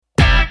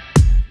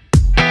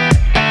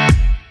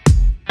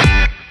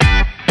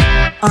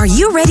Are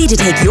you ready to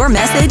take your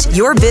message,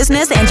 your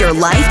business, and your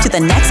life to the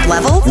next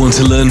level? Want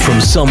to learn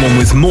from someone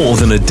with more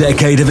than a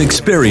decade of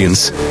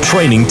experience,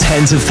 training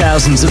tens of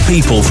thousands of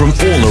people from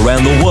all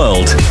around the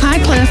world? Hi,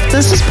 Cliff.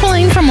 This is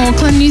Pauline from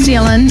Auckland, New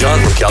Zealand. John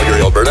from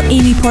Calgary, Alberta.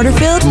 Amy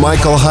Porterfield.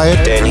 Michael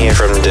Hyatt. Dan here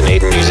from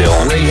Dunedin, New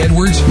Zealand. Ray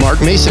Edwards.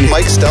 Mark Mason.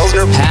 Mike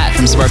Stelzner. Pat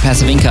from Smart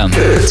Passive Income.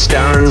 It's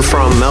Darren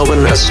from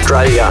Melbourne,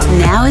 Australia.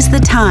 Now is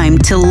the time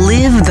to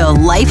live the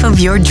life of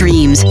your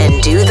dreams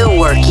and do the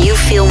work you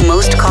feel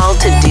most called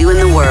to do in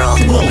the world.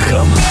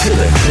 Welcome to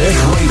the Cliff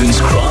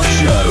Ravenscraft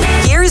Show.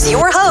 Here's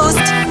your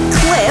host,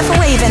 Cliff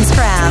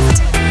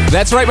Ravenscraft.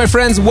 That's right, my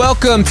friends.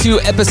 Welcome to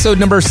episode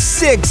number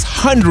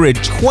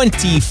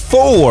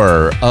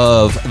 624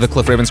 of the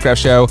Cliff Ravenscraft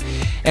Show.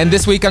 And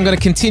this week I'm going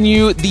to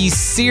continue the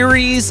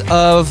series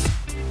of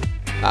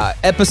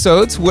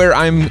episodes where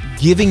I'm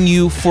giving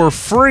you for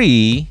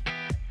free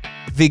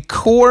the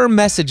core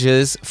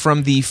messages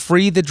from the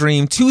Free the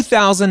Dream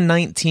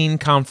 2019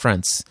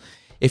 conference.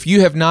 If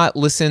you have not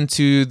listened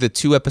to the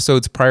two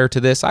episodes prior to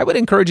this, I would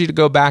encourage you to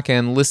go back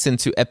and listen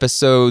to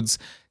episodes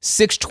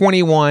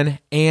 621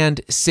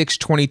 and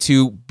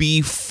 622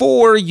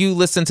 before you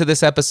listen to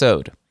this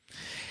episode.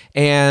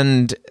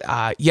 And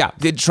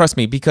trust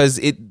me, because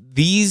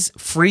these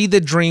Free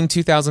the Dream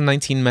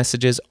 2019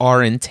 messages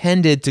are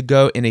intended to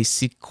go in a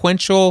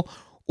sequential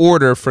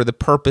order for the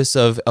purpose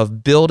of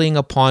building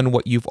upon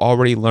what you've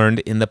already learned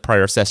in the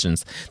prior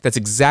sessions. That's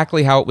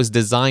exactly how it was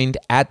designed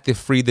at the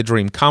Free the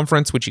Dream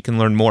conference, which you can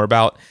learn more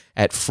about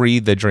at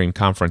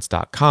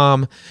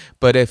freethedreamconference.com.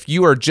 But if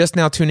you are just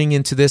now tuning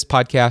into this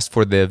podcast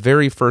for the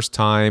very first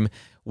time,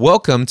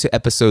 welcome to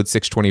episode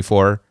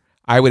 624.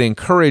 I would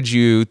encourage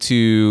you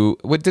to,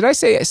 what did I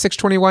say,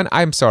 621?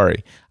 I'm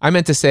sorry. I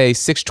meant to say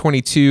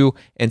 622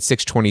 and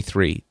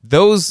 623.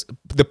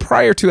 The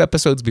prior two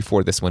episodes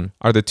before this one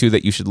are the two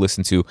that you should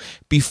listen to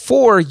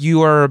before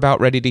you are about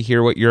ready to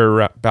hear what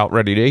you're about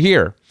ready to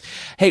hear.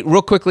 Hey,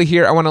 real quickly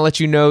here, I want to let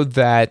you know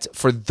that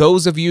for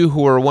those of you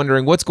who are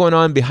wondering what's going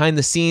on behind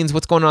the scenes,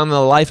 what's going on in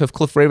the life of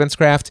Cliff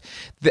Ravenscraft,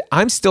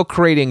 I'm still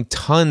creating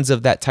tons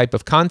of that type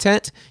of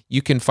content.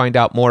 You can find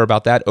out more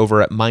about that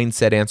over at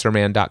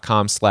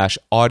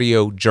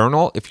mindsetanswerman.com/audio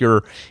journal. If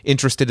you're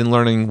interested in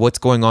learning what's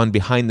going on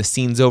behind the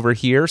scenes over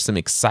here, some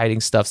exciting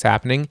stuff's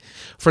happening.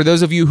 For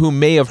those of you who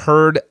may have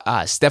heard,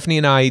 Stephanie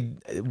and I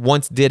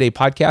once did a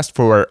podcast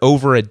for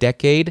over a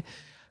decade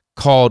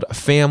called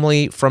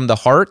Family from the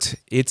Heart.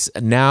 It's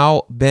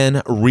now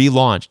been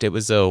relaunched. It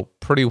was a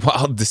pretty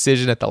wild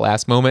decision at the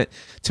last moment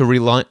to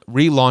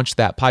relaunch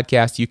that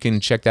podcast. You can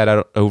check that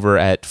out over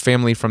at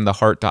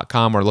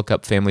familyfromtheheart.com or look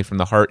up Family from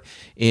the Heart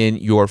in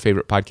your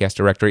favorite podcast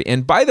directory.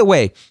 And by the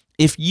way,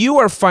 if you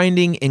are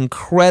finding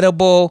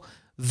incredible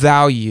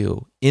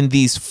value in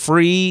these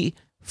Free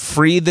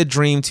the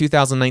Dream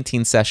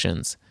 2019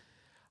 sessions,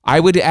 I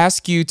would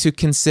ask you to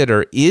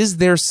consider, is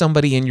there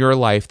somebody in your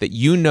life that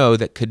you know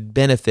that could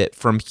benefit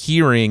from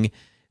hearing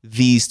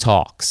these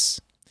talks?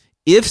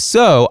 If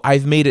so,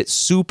 I've made it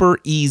super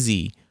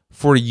easy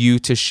for you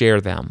to share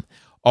them.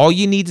 All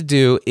you need to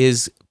do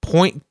is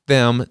point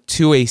them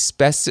to a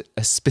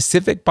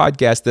specific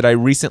podcast that I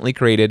recently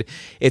created.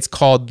 It's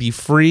called the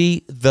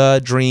Free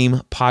the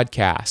Dream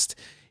Podcast.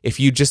 If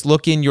you just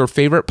look in your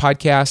favorite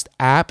podcast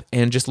app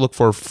and just look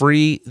for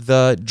Free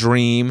the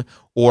Dream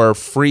or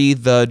Free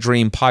the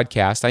Dream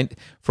Podcast,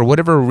 for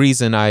whatever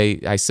reason,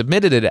 I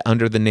submitted it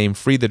under the name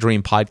Free the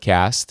Dream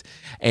Podcast.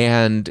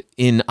 And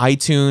in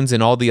iTunes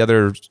and all the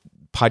other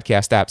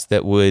podcast apps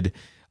that would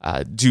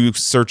do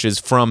searches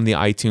from the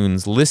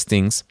iTunes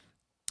listings,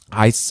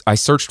 I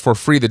searched for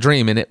Free the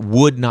Dream and it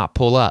would not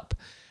pull up.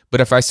 But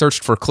if I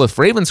searched for Cliff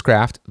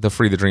Ravenscraft, the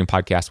Free the Dream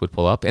Podcast would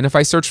pull up. And if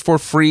I searched for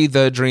Free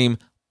the Dream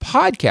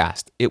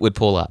Podcast, it would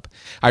pull up.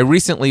 I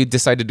recently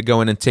decided to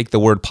go in and take the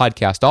word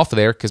podcast off of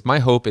there because my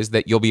hope is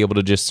that you'll be able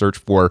to just search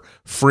for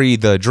Free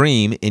the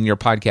Dream in your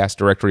podcast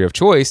directory of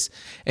choice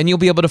and you'll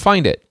be able to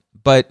find it.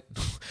 But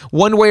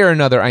one way or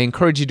another, I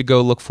encourage you to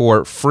go look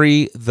for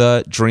Free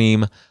the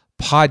Dream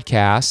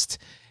Podcast.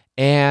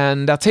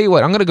 And I'll tell you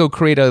what, I'm going to go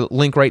create a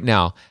link right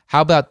now.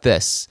 How about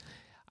this?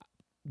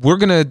 We're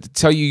going to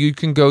tell you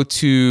can go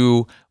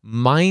to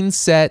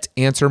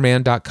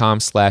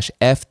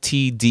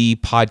mindsetanswerman.com/FTD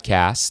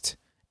podcast,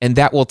 and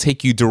that will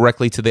take you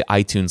directly to the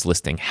iTunes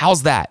listing.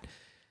 How's that?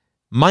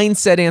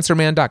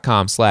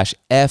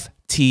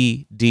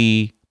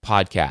 mindsetanswerman.com/FTD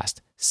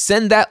podcast.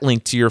 Send that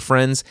link to your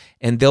friends,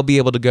 and they'll be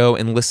able to go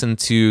and listen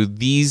to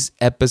these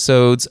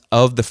episodes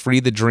of the Free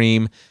the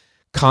Dream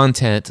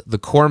content, the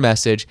core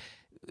message.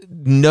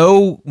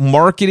 No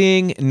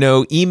marketing,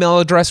 no email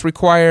address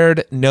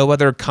required, no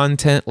other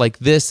content like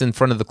this in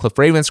front of the Cliff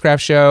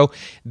Ravenscraft Show.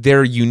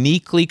 They're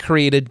uniquely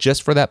created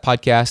just for that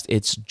podcast.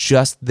 It's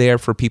just there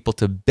for people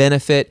to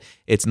benefit.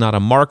 It's not a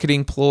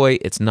marketing ploy.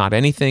 It's not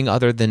anything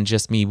other than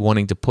just me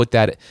wanting to put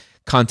that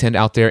content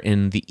out there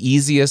in the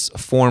easiest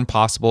form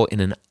possible in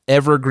an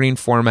evergreen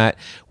format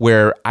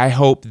where I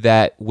hope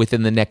that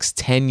within the next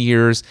 10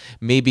 years,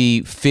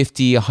 maybe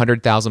 50,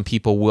 100,000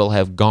 people will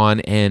have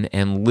gone in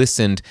and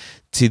listened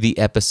to the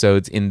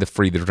episodes in the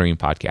Free the Dream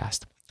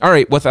podcast. All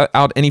right,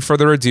 without any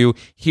further ado,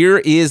 here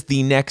is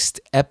the next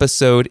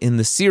episode in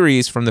the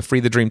series from the Free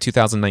the Dream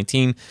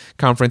 2019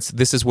 conference.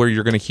 This is where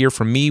you're going to hear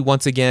from me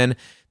once again.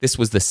 This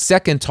was the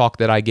second talk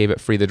that I gave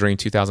at Free the Dream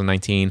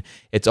 2019.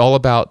 It's all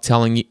about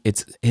telling you,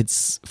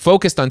 it's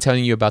focused on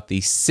telling you about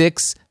the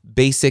 6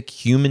 basic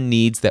human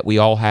needs that we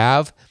all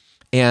have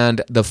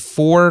and the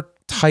 4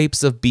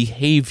 types of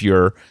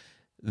behavior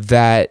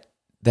that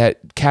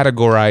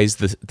categorize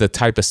the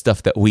type of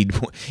stuff that we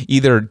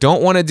either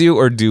don't want to do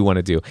or do want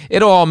to do.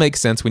 It'll all make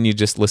sense when you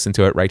just listen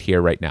to it right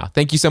here, right now.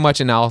 Thank you so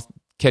much, and I'll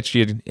catch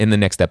you in the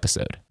next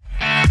episode.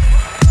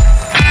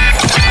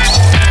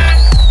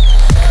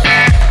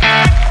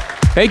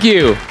 Thank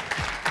you.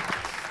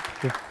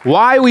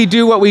 Why we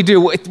do what we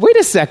do. Wait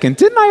a second.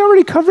 Didn't I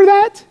already cover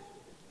that?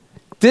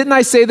 Didn't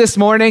I say this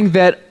morning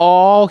that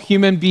all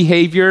human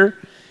behavior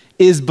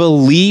is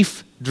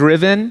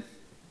belief-driven?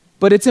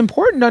 But it's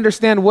important to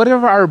understand what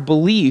are our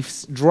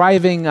beliefs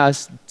driving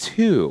us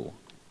to.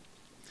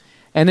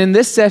 And in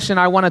this session,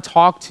 I want to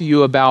talk to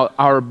you about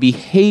our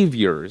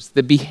behaviors,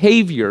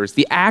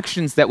 the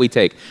actions that we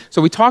take.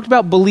 So we talked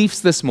about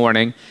beliefs this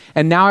morning,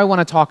 and now I want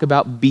to talk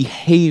about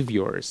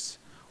behaviors.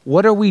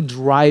 What are we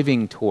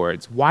driving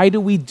towards? Why do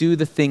we do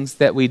the things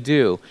that we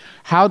do?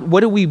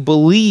 What do we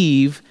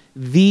believe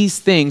these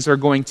things are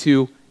going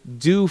to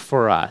do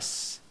for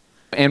us?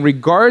 And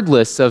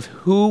regardless of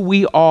who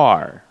we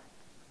are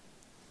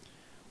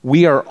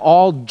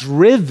all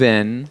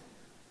driven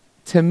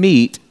to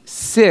meet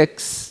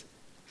 6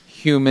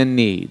 human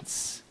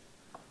needs.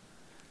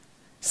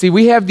 See,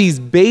 we have these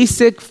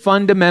basic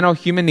fundamental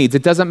human needs.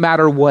 It doesn't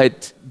matter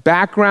what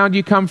background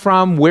you come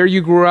from, where you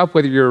grew up,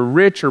 whether you're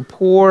rich or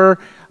poor,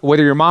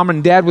 whether your mom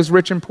and dad was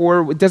rich and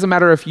poor. It doesn't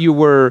matter if you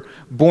were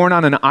born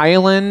on an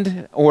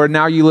island or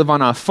now you live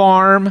on a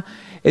farm.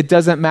 It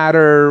doesn't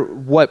matter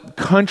what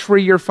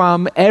country you're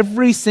from.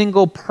 Every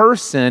single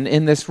person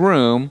in this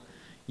room,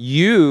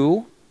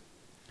 you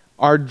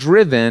are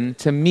driven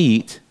to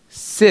meet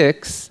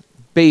 6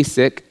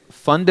 basic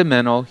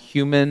fundamental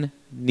human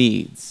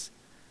needs.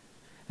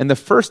 And the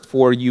first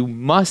 4 you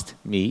must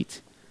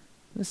meet.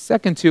 The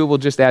second 2 will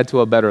just add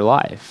to a better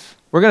life.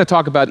 We're going to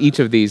talk about each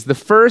of these. The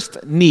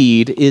first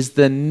need is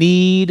the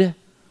need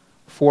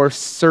for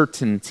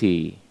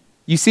certainty.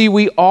 You see,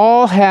 we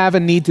all have a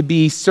need to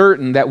be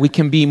certain that we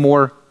can be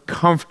more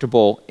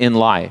comfortable in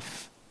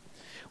life.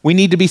 We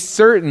need to be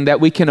certain that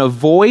we can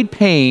avoid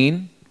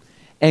pain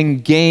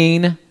and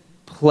gain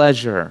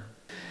pleasure.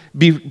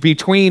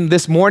 Between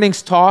this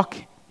morning's talk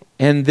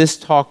and this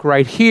talk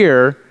right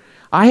here,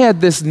 I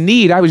had this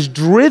need. I was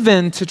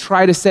driven to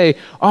try to say,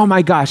 oh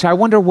my gosh, I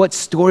wonder what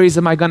stories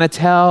am I going to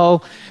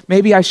tell?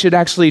 Maybe I should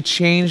actually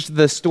change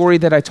the story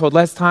that I told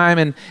last time.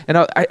 And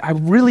I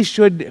really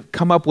should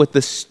come up with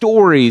the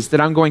stories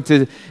that I'm going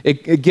to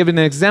give an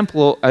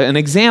example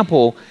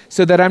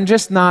so that I'm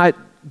just not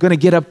going to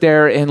get up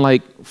there and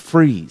like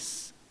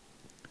freeze.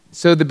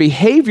 So the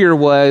behavior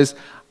was,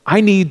 I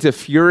need to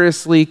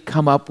furiously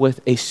come up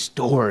with a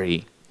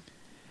story.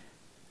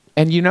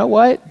 And you know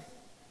what?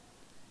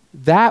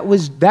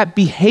 That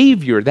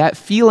behavior, that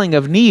feeling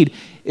of need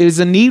is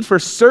a need for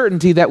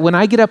certainty that when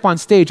I get up on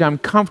stage, I'm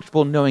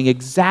comfortable knowing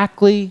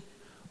exactly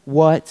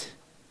what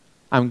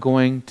I'm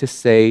going to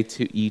say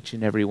to each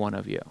and every one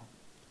of you.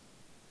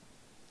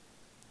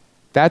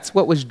 That's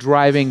what was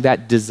driving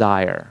that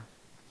desire.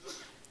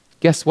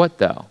 Guess what,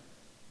 though?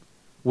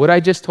 What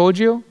I just told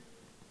you,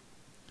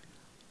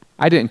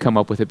 I didn't come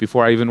up with it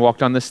before I even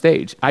walked on the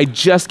stage. I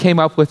just came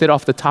up with it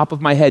off the top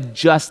of my head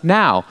just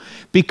now,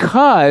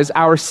 because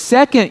our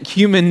second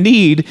human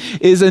need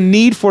is a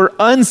need for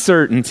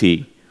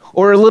uncertainty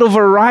or a little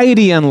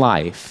variety in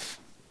life.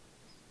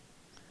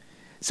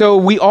 So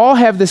we all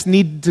have this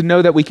need to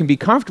know that we can be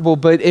comfortable,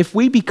 but if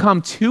we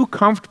become too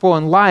comfortable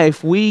in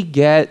life, we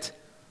get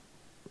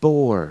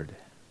bored.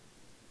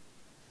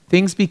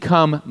 Things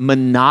become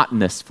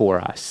monotonous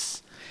for us.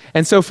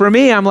 And so for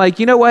me, I'm like,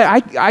 you know what?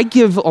 I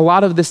give a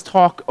lot of this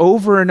talk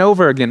over and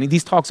over again,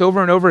 these talks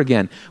over and over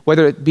again,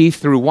 whether it be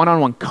through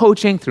one-on-one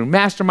coaching, through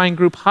mastermind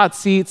group, hot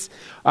seats.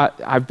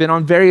 I've been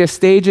on various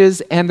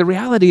stages. And the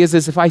reality is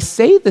if I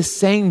say the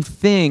same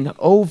thing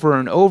over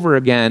and over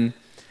again,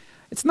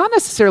 it's not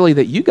necessarily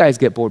that you guys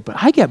get bored, but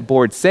I get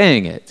bored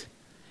saying it.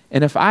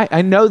 And if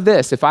I know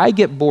this, if I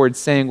get bored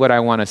saying what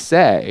I want to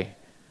say,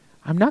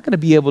 I'm not going to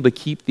be able to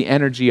keep the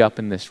energy up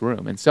in this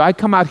room. And so I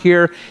come out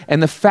here,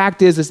 and the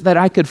fact is that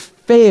I could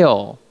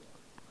fail.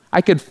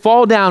 I could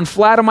fall down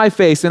flat on my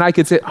face, and I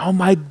could say, oh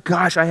my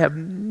gosh, I have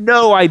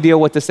no idea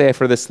what to say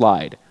for this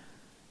slide.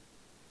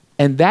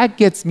 And that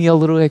gets me a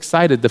little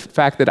excited, the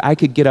fact that I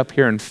could get up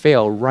here and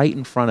fail right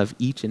in front of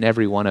each and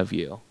every one of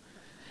you.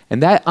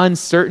 And that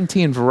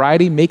uncertainty and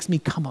variety makes me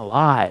come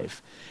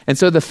alive. And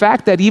so the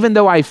fact that even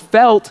though I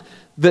felt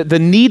the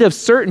need of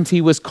certainty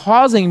was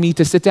causing me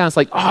to sit down. It's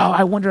like, oh,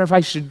 I wonder if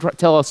I should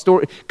tell a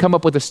story, come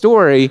up with a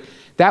story.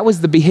 That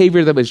was the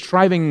behavior that was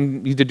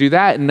driving me to do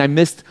that. And I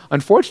missed,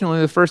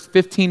 unfortunately, the first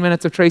 15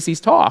 minutes of Tracy's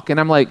talk.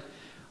 And I'm like,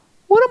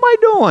 what am I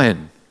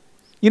doing?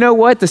 You know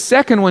what? The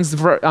second one's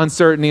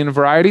uncertainty and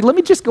variety. Let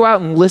me just go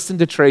out and listen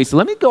to Tracy.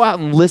 Let me go out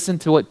and listen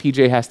to what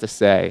PJ has to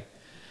say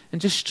and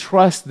just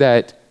trust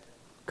that,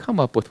 come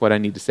up with what I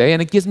need to say.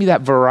 And it gives me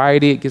that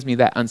variety. It gives me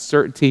that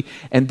uncertainty.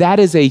 And that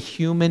is a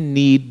human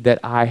need that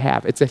I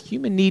have. It's a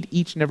human need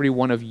each and every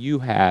one of you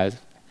has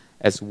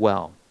as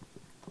well.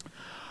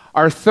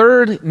 Our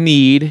third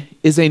need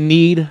is a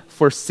need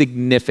for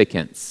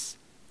significance.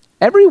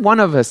 Every one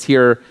of us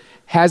here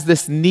has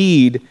this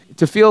need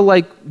to feel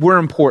like we're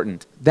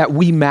important, that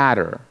we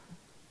matter,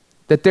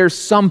 that there's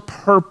some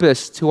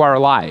purpose to our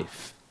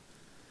life.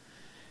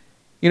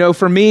 You know,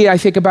 for me, I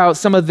think about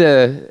some of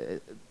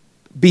the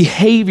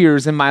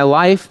behaviors in my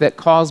life that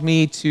cause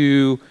me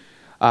to,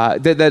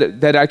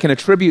 that I can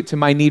attribute to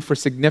my need for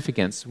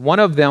significance. One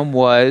of them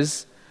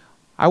was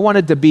I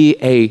wanted to be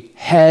a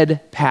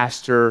head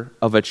pastor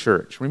of a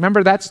church.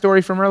 Remember that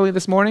story from early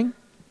this morning?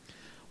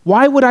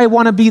 Why would I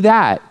want to be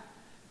that?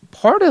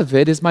 Part of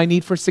it is my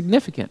need for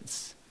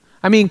significance.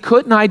 I mean,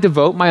 couldn't I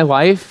devote my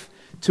life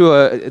to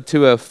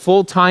a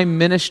full-time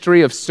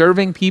ministry of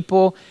serving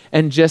people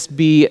and just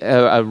be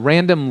a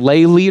random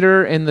lay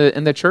leader in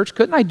the church?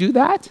 Couldn't I do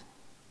that?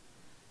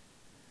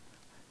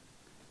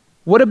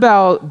 What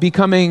about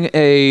becoming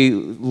a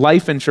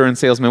life insurance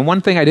salesman?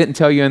 One thing I didn't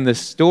tell you in this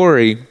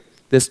story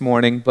this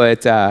morning,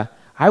 but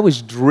I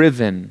was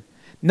driven,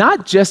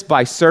 not just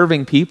by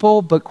serving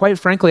people, but quite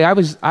frankly,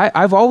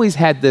 I've always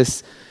had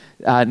this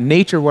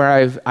nature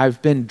where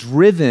I've been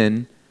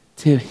driven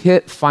to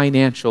hit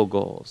financial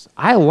goals.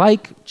 I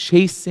like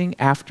chasing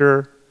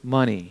after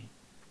money.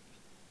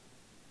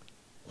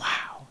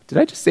 Wow, did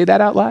I just say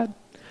that out loud?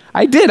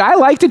 I did. I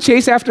like to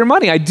chase after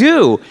money. I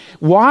do.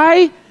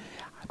 Why?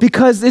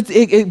 Because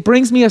it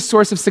brings me a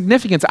source of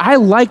significance. I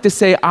like to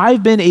say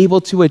I've been able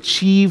to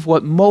achieve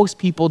what most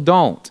people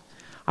don't.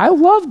 I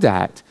love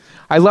that.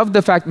 I love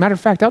the fact, matter of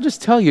fact, I'll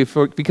just tell you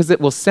because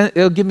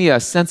it'll give me a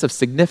sense of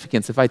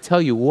significance if I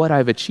tell you what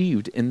I've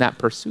achieved in that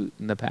pursuit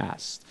in the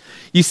past.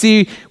 You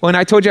see, when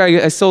I told you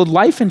I sold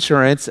life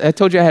insurance, I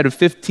told you I had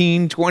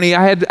 15, 20,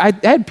 I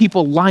had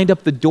people lined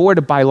up the door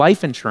to buy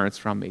life insurance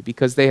from me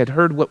because they had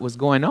heard what was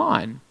going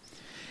on.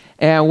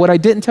 And what I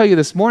didn't tell you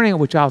this morning,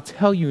 which I'll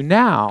tell you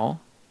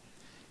now,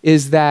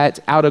 is that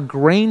out of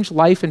Grange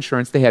Life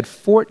Insurance, they had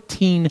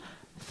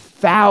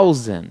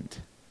 14,000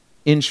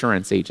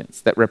 insurance agents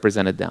that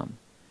represented them.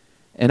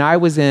 And I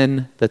was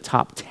in the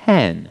top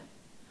 10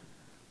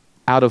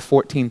 out of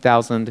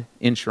 14,000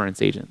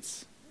 insurance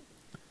agents.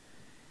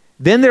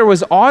 Then there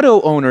was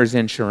Auto Owners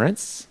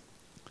Insurance,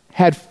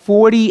 had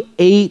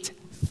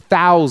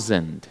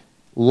 48,000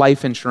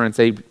 life insurance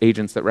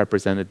agents that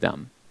represented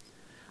them.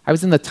 I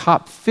was in the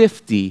top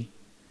 50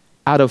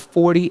 out of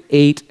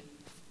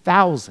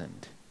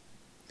 48,000.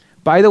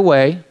 By the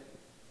way,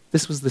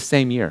 this was the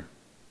same year.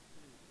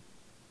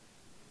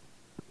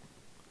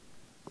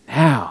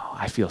 Now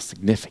I feel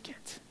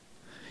significant.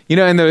 You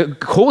know, and the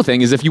cool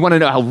thing is if you want to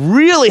know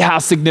how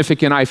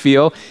significant I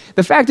feel,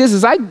 the fact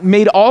is I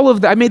made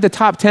the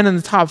top 10 and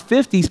the top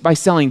 50s by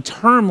selling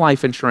term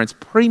life insurance,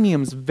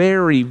 premiums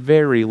very,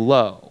 very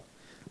low.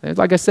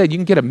 Like I said, you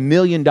can get $1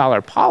 million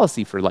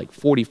policy for like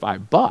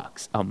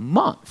 $45 a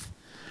month.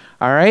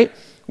 All right?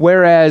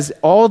 Whereas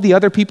all the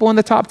other people in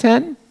the top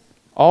 10,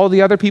 all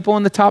the other people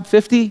in the top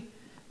 50,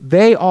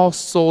 they all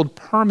sold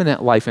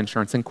permanent life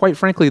insurance. And quite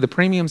frankly, the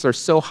premiums are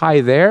so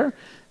high there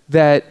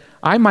that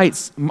I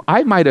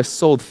might have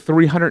sold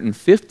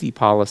 350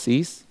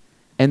 policies,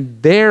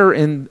 and they're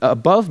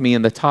above me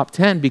in the top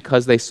 10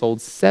 because they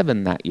sold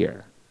 7 that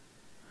year.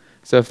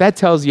 So if that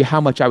tells you how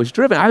much I was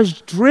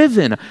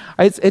driven.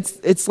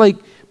 It's like,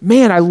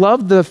 man, I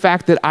love the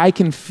fact that I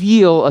can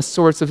feel a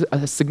source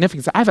of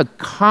significance. I've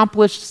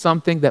accomplished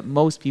something that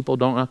most people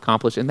don't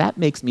accomplish, and that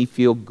makes me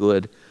feel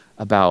good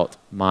about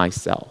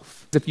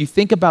myself. If you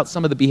think about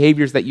some of the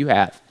behaviors that you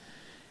have,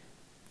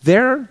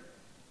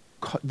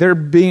 you're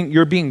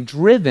being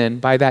driven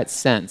by that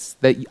sense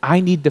that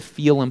I need to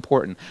feel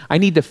important. I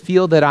need to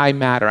feel that I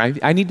matter.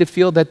 I need to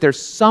feel that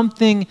there's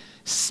something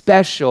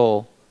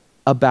special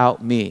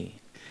about me.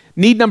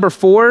 Need number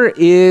 4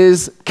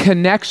 is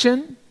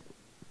connection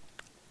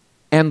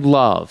and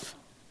love.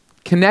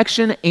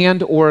 Connection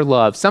and or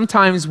love.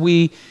 Sometimes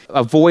we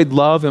avoid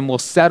love and we'll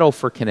settle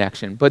for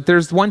connection. But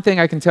there's one thing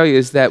I can tell you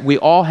is that we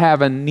all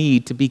have a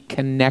need to be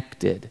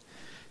connected,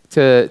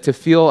 to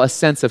feel a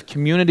sense of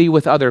community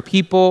with other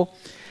people.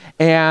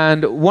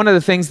 And one of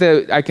the things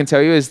that I can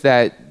tell you is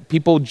that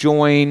people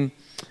join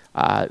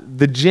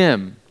the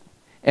gym.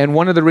 And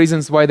one of the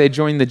reasons why they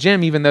join the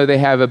gym, even though they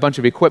have a bunch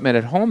of equipment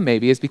at home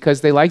maybe, is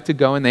because they like to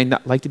go and they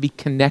like to be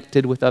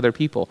connected with other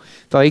people.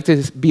 They like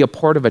to be a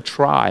part of a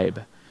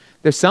tribe.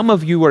 There's some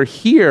of you are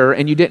here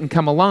and you didn't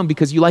come alone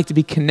because you like to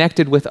be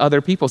connected with other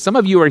people. Some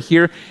of you are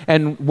here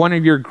and one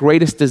of your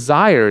greatest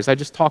desires, I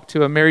just talked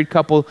to a married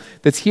couple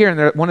that's here,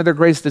 and one of their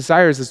greatest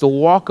desires is to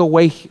walk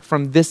away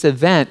from this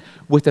event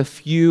with a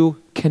few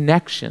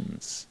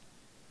connections.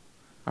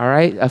 All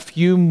right? A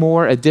few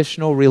more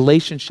additional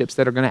relationships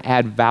that are going to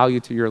add value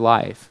to your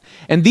life.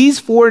 And these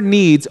 4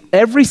 needs,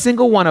 every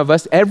single one of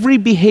us, every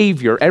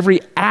behavior,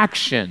 every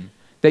action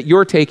that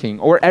you're taking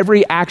or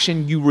every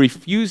action you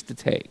refuse to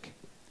take,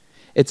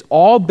 it's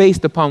all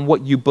based upon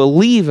what you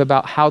believe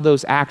about how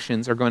those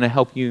actions are going to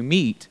help you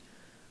meet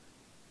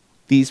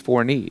these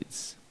 4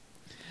 needs.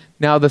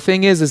 Now, the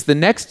thing is the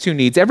next 2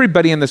 needs,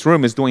 everybody in this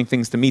room is doing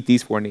things to meet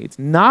these 4 needs.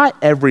 Not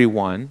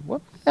everyone,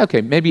 well,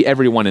 okay, maybe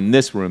everyone in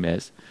this room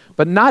is,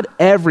 but not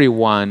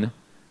everyone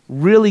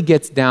really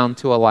gets down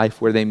to a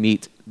life where they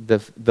meet the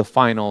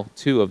final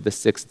 2 of the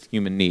 6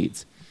 human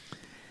needs.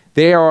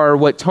 They are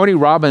what Tony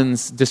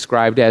Robbins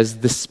described as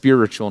the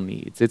spiritual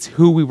needs. It's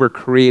who we were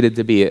created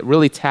to be. It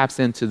really taps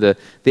into the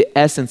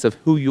essence of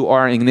who you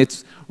are, and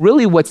it's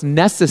really what's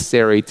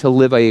necessary to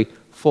live a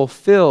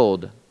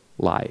fulfilled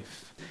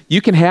life.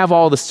 You can have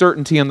all the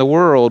certainty in the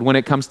world when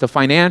it comes to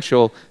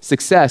financial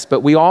success, but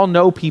we all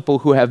know people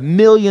who have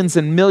millions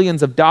and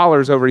millions of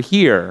dollars over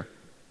here,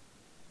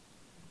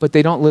 but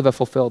they don't live a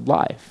fulfilled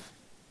life.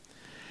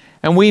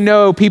 And we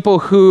know people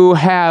who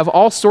have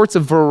all sorts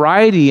of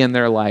variety in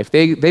their life.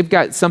 They've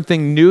got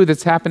something new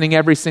that's happening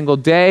every single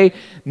day.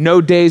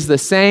 No day's the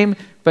same,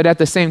 but at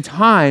the same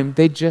time,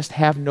 they just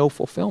have no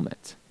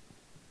fulfillment.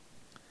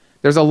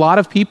 There's a lot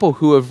of people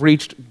who have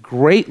reached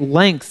great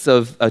lengths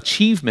of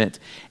achievement,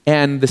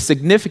 and the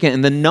significant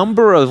and the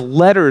number of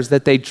letters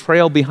that they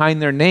trail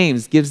behind their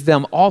names gives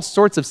them all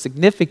sorts of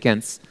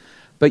significance,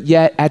 but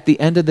yet at the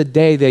end of the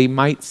day, they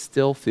might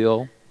still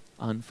feel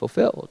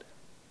unfulfilled.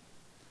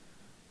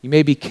 You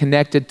may be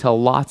connected to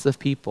lots of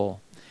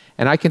people.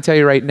 And I can tell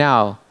you right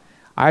now,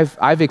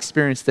 I've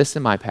experienced this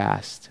in my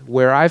past,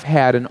 where I've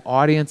had an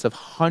audience of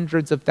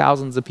hundreds of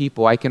thousands of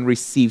people. I can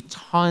receive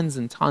tons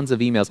and tons of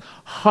emails,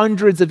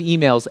 hundreds of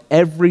emails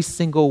every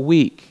single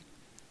week,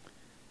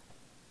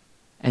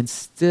 and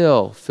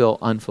still feel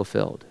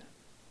unfulfilled.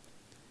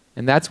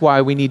 And that's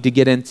why we need to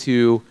get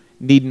into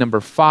need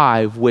number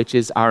 5, which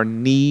is our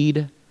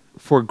need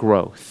for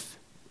growth.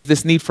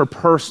 This need for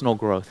personal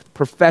growth,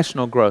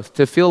 professional growth,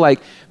 to feel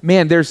like,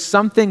 man, there's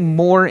something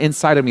more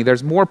inside of me.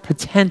 There's more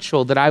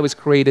potential that I was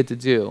created to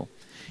do.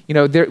 You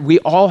know, we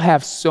all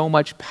have so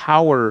much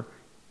power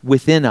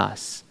within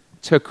us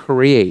to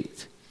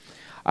create.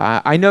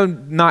 I know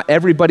not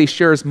everybody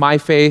shares my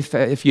faith.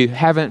 If you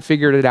haven't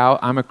figured it out,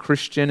 I'm a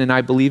Christian and I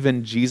believe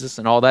in Jesus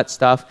and all that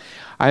stuff.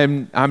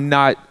 I'm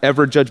not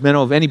ever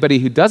judgmental of anybody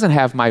who doesn't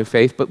have my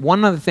faith, but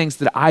one of the things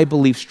that I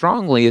believe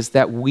strongly is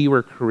that we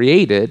were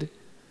created.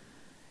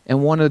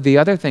 And one of the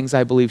other things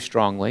I believe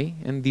strongly,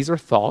 and these are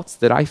thoughts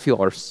that I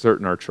feel are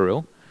certain are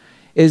true,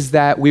 is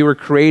that we were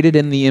created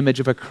in the image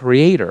of a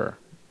creator.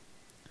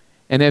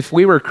 And if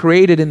we were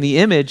created in the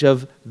image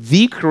of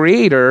the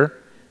creator,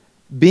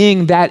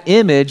 being that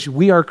image,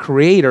 we are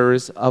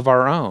creators of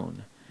our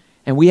own.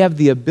 And we have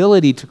the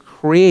ability to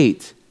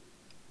create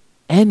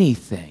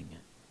anything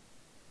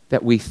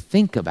that we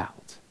think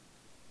about.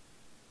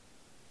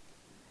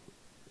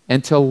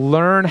 And to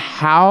learn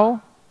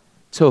how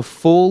to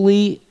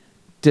fully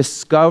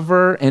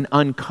discover and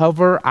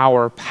uncover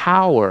our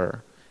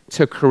power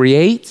to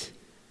create,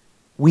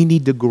 we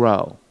need to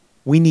grow.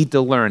 We need to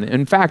learn.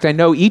 In fact, I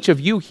know each of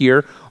you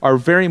here are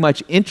very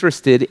much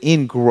interested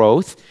in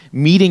growth,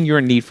 meeting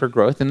your need for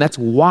growth, and that's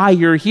why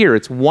you're here.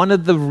 It's one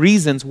of the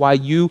reasons why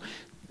you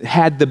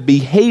had the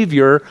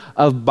behavior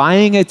of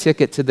buying a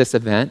ticket to this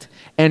event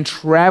and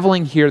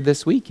traveling here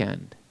this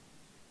weekend.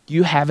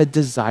 You have a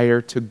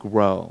desire to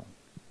grow.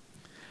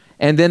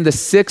 And then the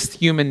 6th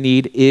human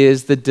need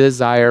is the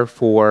desire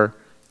for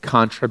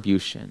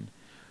contribution.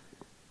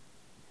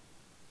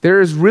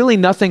 There is really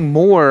nothing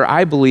more,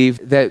 I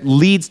believe, that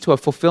leads to a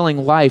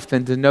fulfilling life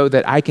than to know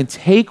that I can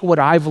take what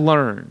I've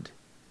learned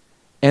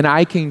and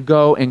I can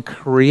go and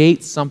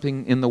create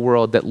something in the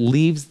world that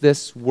leaves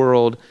this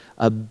world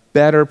a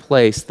better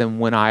place than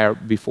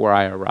before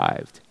I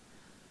arrived.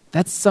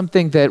 That's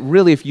something that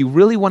really, if you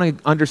really want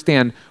to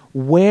understand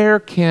where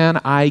can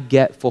I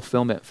get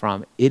fulfillment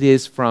from, it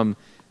is from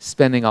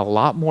spending a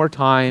lot more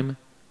time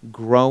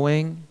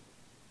growing,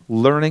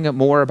 learning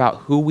more about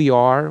who we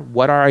are,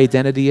 what our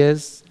identity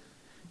is,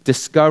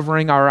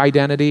 discovering our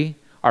identity,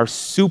 our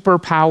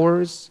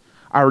superpowers,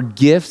 our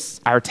gifts,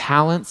 our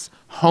talents,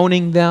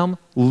 honing them,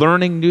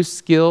 learning new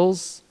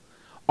skills,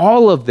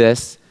 all of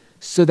this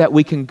so that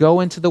we can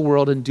go into the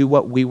world and do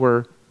what we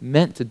were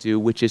meant to do,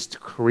 which is to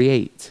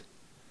create,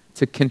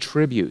 to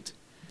contribute,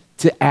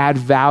 to add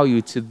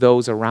value to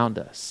those around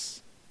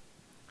us.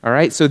 All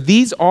right, so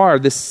these are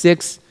the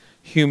 6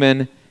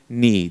 human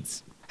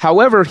needs.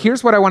 However,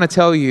 here's what I want to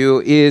tell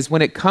you is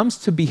when it comes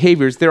to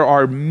behaviors, there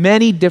are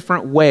many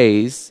different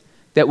ways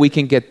that we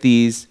can get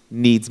these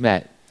needs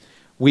met.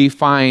 We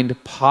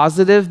find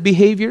positive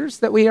behaviors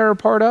that we are a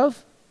part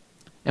of,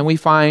 and we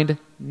find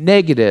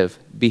negative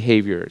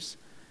behaviors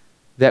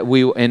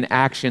and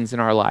actions in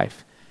our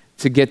life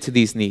to get to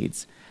these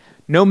needs.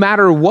 No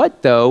matter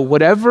what, though,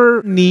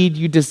 whatever need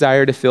you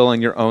desire to fill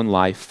in your own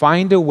life,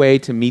 find a way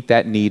to meet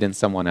that need in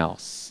someone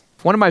else.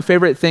 One of my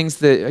favorite things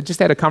that I just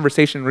had a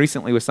conversation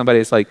recently with somebody.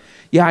 It's like,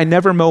 yeah, I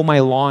never mow my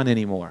lawn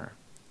anymore.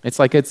 It's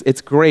like,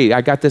 it's great.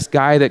 I got this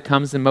guy that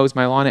comes and mows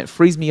my lawn. It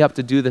frees me up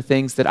to do the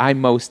things that I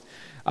most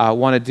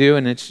want to do,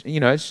 and it's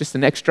just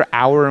an extra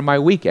hour in my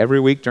week every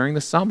week during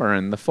the summer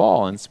and the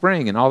fall and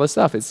spring and all this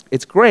stuff.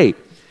 It's great.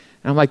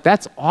 And I'm like,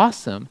 that's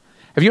awesome.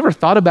 Have you ever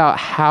thought about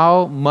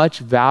how much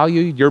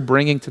value you're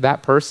bringing to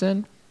that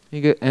person?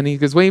 And he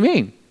goes, what do you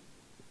mean?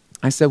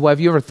 I said, well, have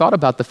you ever thought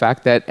about the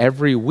fact that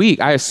every week,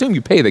 I assume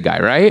you pay the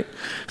guy, right?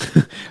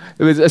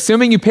 It was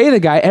assuming you pay the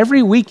guy,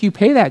 every week you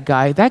pay that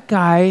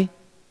guy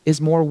is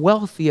more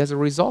wealthy as a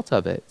result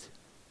of it.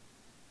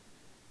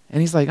 And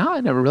he's like, I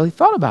never really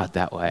thought about it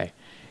that way.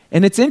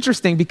 And it's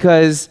interesting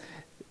because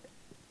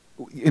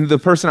the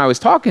person I was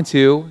talking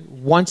to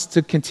wants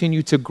to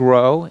continue to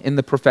grow in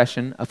the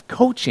profession of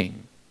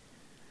coaching.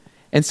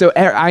 And so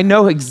I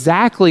know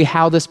exactly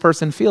how this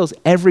person feels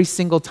every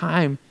single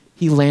time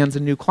he lands a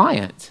new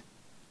client.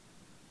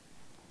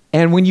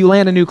 And when you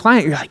land a new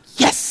client, you're like,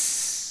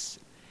 yes!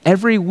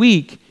 Every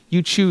week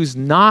you choose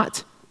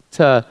not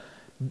to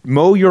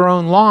mow your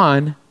own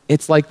lawn.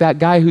 It's like that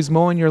guy who's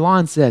mowing your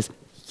lawn says,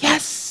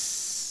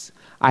 yes!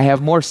 I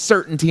have more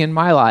certainty in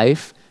my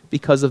life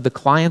because of the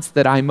clients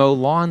that I mow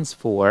lawns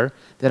for,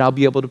 that I'll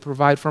be able to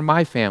provide for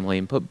my family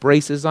and put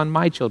braces on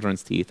my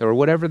children's teeth, or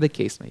whatever the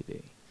case may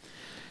be.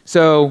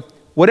 So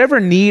whatever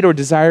need or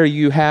desire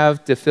you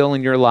have to fill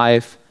in your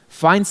life,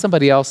 find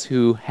somebody else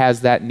who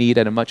has that need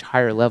at a much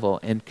higher level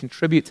and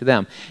contribute to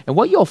them. And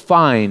what you'll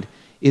find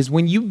is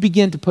when you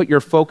begin to put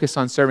your focus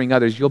on serving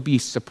others, you'll be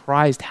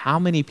surprised how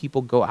many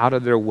people go out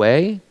of their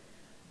way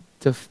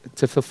to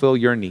fulfill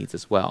your needs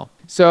as well.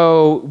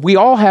 So we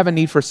all have a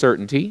need for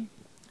certainty.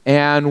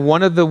 And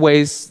one of the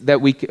ways that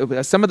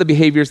some of the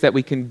behaviors that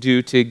we can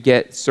do to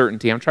get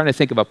certainty, I'm trying to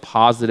think of a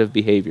positive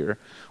behavior.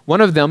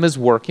 One of them is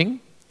working.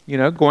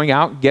 Going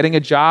out, getting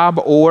a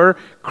job, or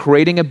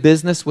creating a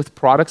business with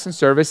products and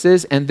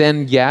services, and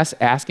then, yes,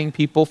 asking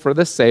people for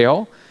the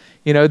sale.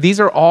 These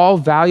are all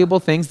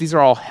valuable things. These are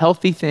all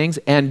healthy things.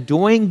 And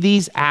doing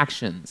these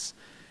actions,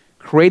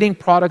 creating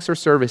products or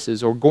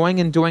services, or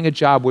going and doing a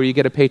job where you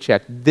get a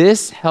paycheck,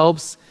 this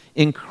helps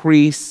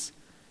increase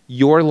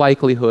your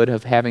likelihood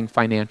of having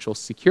financial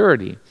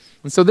security.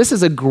 And so this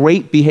is a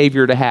great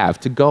behavior to have,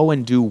 to go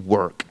and do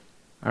work.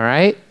 All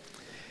right?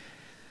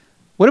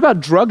 What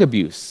about drug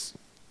abuse?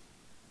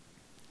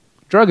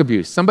 Drug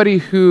abuse, somebody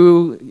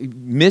who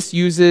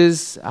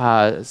misuses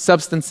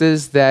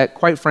substances that,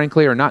 quite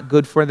frankly, are not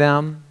good for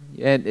them,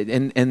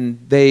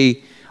 and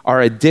they are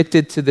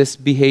addicted to this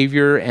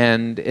behavior,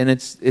 and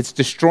it's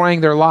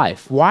destroying their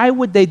life. Why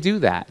would they do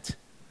that?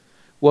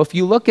 Well, if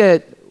you look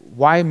at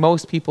why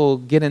most people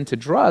get into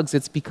drugs,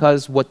 it's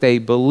because what they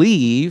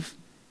believe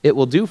it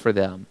will do for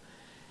them.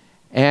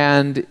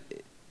 And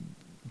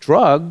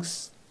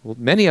drugs,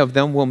 many of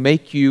them will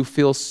make you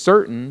feel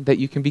certain that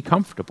you can be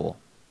comfortable.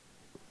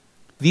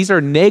 These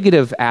are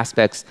negative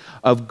aspects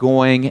of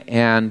going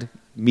and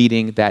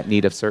meeting that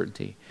need of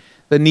certainty.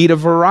 The need of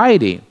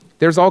variety.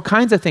 There's all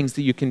kinds of things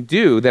that you can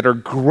do that are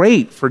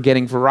great for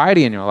getting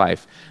variety in your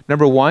life.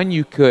 Number one,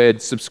 you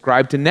could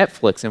subscribe to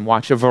Netflix and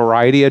watch a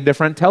variety of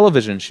different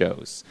television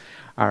shows.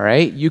 All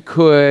right? You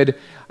could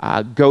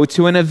go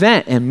to an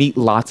event and meet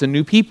lots of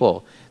new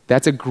people.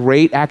 That's a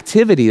great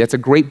activity. That's a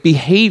great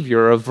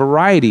behavior of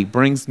variety.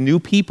 Brings new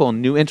people,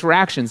 new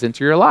interactions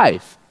into your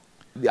life.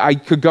 I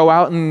could go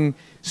out and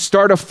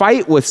start a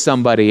fight with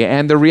somebody,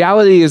 and the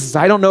reality is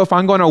I don't know if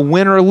I'm going to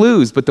win or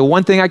lose, but the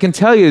one thing I can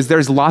tell you is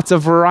there's lots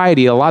of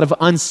variety, a lot of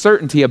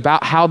uncertainty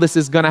about how this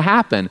is going to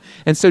happen.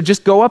 And so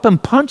just go up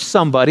and punch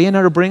somebody, and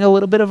it'll bring a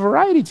little bit of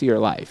variety to your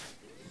life.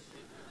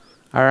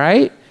 All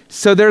right?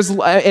 So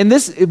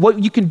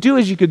what you can do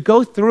is you could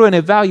go through and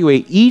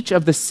evaluate each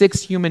of the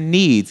 6 human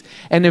needs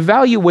and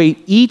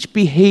evaluate each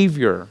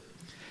behavior,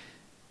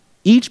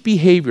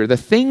 the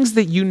things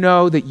that you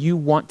know that you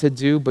want to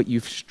do but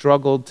you've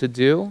struggled to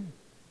do,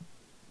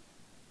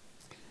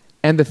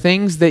 and the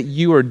things that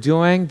you are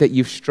doing that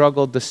you've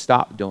struggled to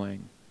stop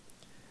doing.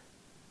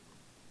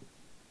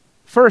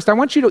 First, I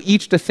want you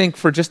each to think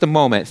for just a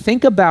moment.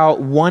 Think about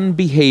one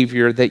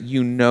behavior that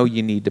you know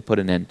you need to put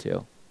an end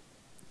to.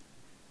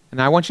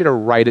 And I want you to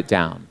write it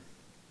down.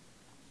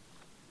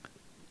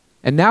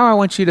 And now I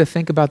want you to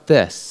think about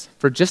this.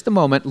 For just a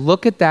moment,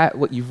 look at that,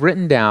 what you've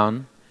written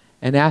down,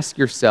 and ask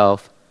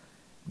yourself,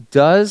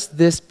 does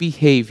this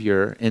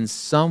behavior in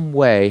some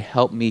way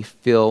help me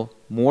feel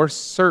more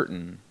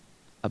certain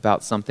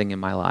about something in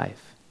my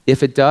life?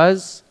 If it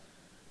does,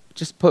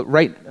 just put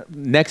right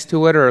next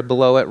to it or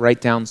below it, write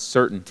down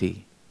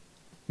certainty.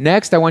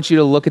 Next, I want you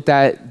to look at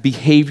that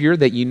behavior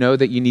that you know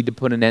that you need to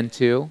put an end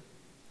to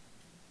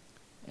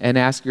and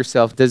ask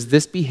yourself, does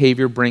this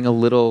behavior bring a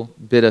little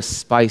bit of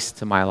spice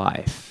to my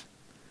life?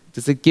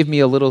 Does it give me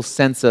a little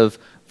sense of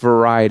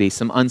variety,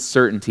 some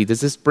uncertainty?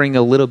 Does this bring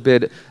a little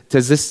bit,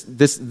 does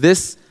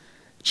this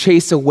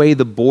chase away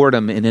the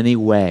boredom in any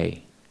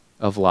way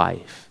of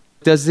life?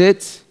 Does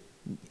it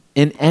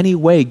in any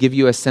way give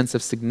you a sense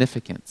of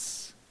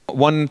significance?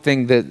 One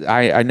thing that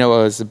I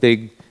know is a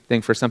big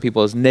thing for some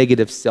people is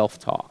negative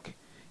self-talk.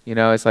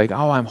 It's like,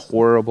 oh, I'm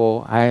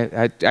horrible.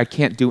 I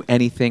can't do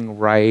anything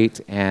right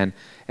and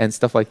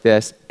stuff like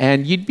this.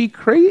 And you'd be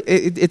crazy.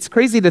 It's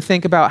crazy to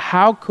think about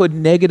how could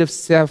negative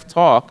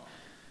self-talk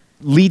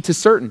lead to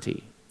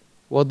certainty?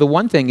 Well, the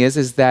one thing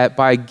is that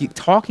by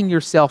talking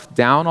yourself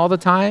down all the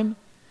time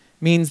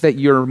means that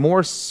you're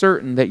more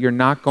certain that you're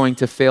not going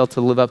to fail to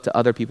live up to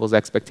other people's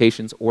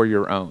expectations or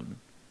your own.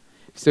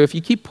 So if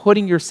you keep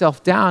putting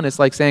yourself down, it's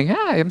like saying,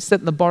 hey, I'm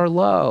setting the bar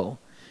low.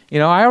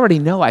 I already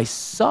know I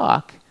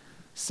suck.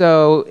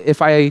 So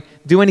if I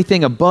do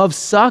anything above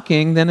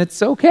sucking, then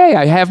it's okay.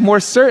 I have more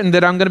certain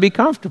that I'm going to be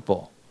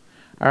comfortable.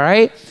 All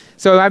right?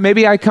 So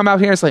maybe I come out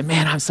here and it's like,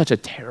 man, I'm such a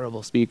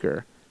terrible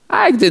speaker.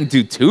 I didn't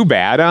do too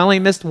bad. I only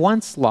missed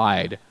one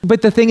slide.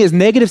 But the thing is,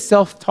 negative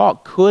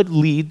self-talk could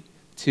lead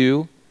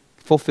to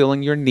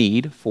fulfilling your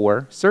need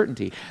for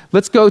certainty.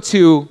 Let's go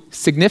to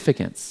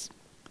significance.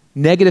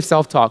 Negative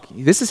self-talk.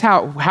 This is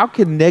how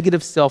can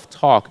negative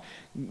self-talk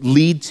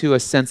lead to a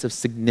sense of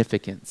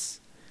significance?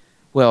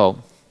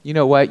 Well, you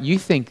know what? You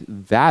think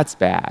that's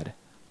bad.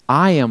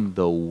 I am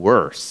the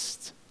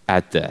worst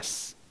at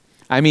this.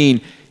 I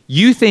mean,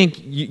 you think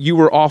you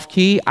were off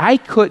key? I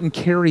couldn't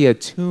carry a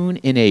tune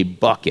in a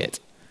bucket.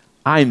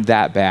 I'm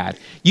that bad.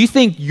 You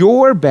think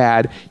you're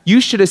bad? You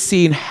should have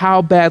seen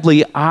how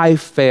badly I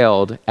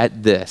failed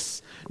at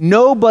this.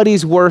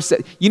 Nobody's worse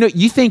at,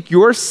 you think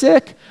you're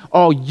sick?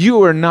 Oh,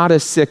 you are not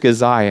as sick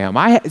as I am.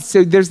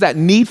 So there's that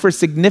need for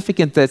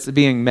significance that's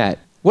being met.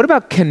 What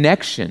about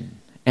connection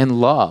and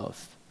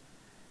love?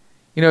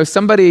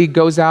 Somebody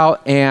goes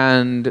out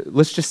and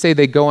let's just say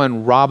they go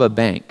and rob a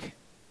bank.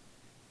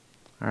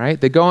 All right?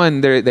 They go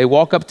in, they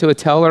walk up to a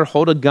teller,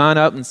 hold a gun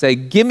up and say,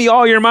 give me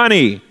all your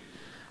money.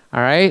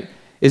 All right?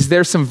 Is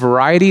there some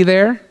variety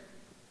there?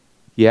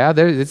 Yeah,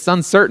 it's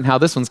uncertain how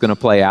this one's going to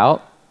play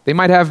out. They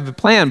might have a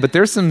plan, but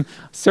there's some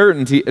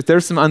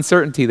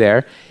uncertainty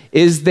there.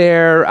 Is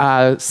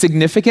there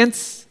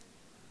significance?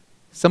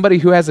 Somebody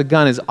who has a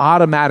gun is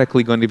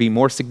automatically going to be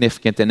more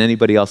significant than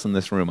anybody else in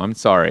this room. I'm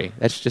sorry.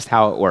 That's just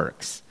how it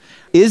works.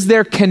 Is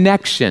there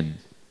connection?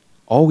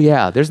 Oh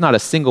yeah, there's not a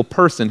single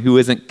person who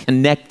isn't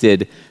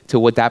connected to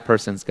what that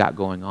person's got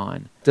going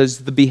on.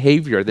 Does the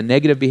behavior, the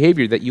negative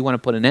behavior that you want to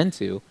put an end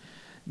to,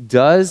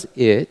 does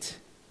it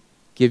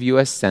give you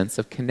a sense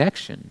of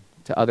connection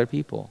to other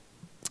people?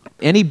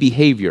 Any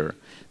behavior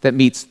that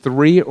meets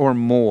 3 or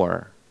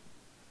more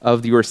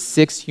of your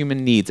 6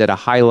 human needs at a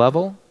high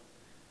level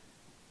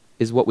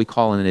is what we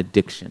call an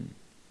addiction.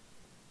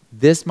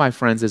 This, my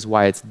friends, is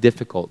why it's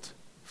difficult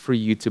for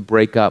you to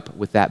break up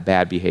with that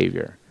bad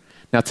behavior.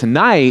 Now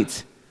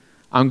tonight,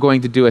 I'm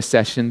going to do a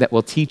session that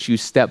will teach you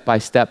step by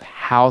step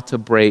how to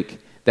break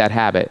that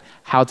habit,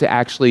 how to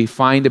actually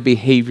find a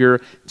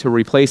behavior to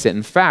replace it.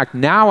 In fact,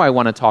 now I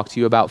want to talk to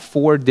you about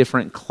 4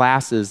 different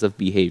classes of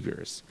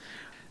behaviors.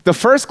 The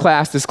first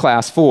class is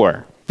class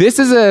 4. This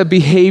is a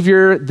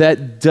behavior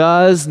that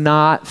does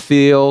not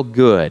feel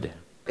good.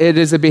 It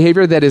is a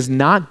behavior that is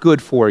not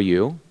good for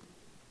you.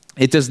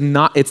 It's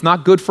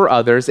not good for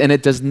others, and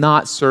it does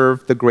not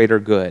serve the greater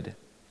good.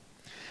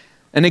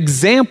 An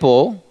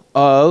example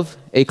of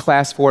a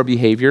class 4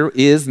 behavior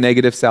is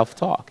negative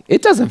self-talk.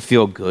 It doesn't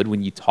feel good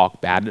when you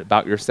talk bad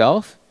about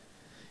yourself.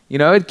 You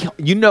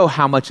know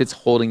how much it's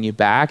holding you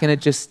back, and it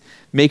just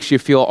makes you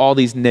feel all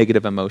these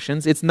negative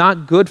emotions. It's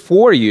not good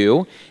for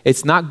you.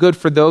 It's not good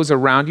for those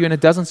around you, and it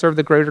doesn't serve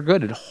the greater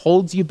good. It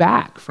holds you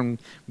back from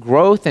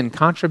growth and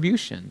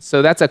contribution.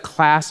 So that's a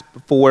class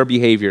 4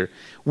 behavior.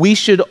 We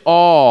should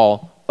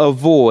all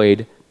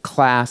avoid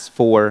class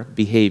 4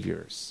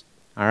 behaviors.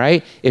 All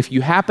right? If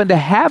you happen to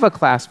have a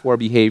class 4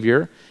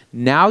 behavior,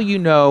 now you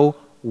know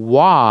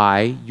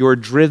why you're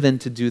driven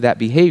to do that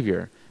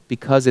behavior,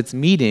 because it's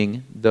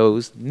meeting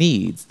those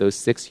needs, those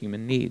 6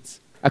 human needs.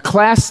 A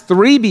class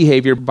 3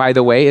 behavior, by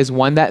the way, is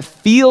one that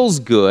feels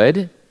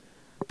good,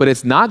 but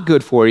it's not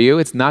good for you,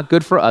 it's not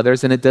good for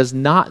others, and it does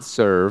not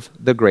serve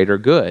the greater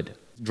good.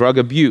 Drug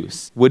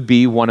abuse would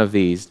be one of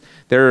these.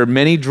 There are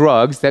many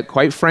drugs that,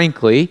 quite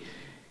frankly,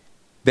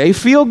 they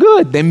feel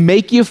good. They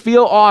make you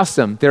feel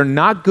awesome. They're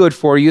not good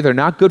for you, they're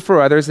not good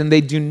for others, and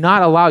they do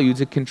not allow you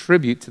to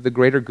contribute to the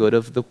greater good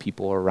of the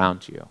people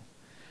around you.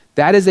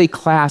 That is a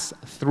class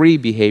 3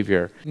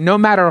 behavior. No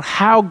matter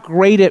how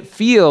great it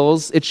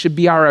feels, it should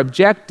be our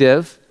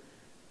objective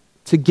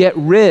to get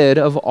rid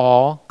of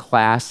all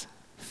class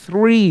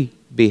 3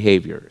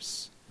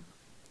 behaviors.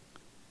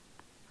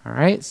 All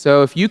right?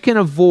 So if you can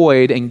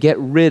avoid and get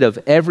rid of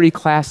every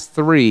class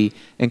 3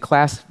 and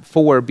class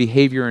 4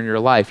 behavior in your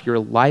life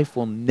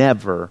will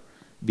never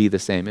be the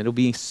same. It'll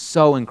be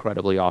so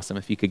incredibly awesome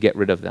if you could get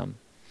rid of them.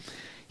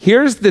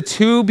 Here's the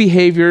 2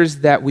 behaviors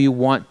that we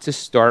want to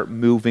start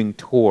moving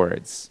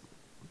towards.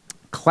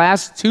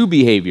 Class 2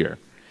 behavior.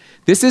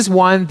 This is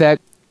one that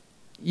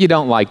you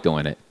don't like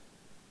doing it.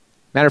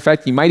 Matter of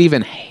fact, you might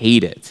even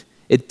hate it.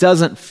 It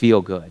doesn't feel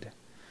good.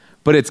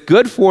 But it's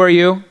good for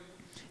you,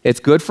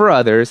 it's good for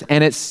others,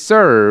 and it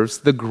serves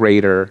the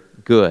greater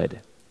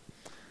good.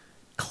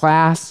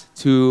 Class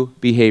 2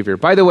 behavior.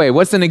 By the way,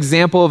 what's an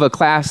example of a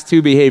class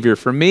 2 behavior?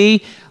 For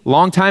me,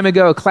 long time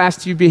ago, a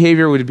class 2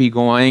 behavior would be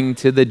going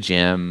to the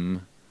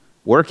gym,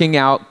 working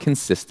out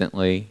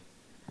consistently.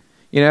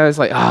 It's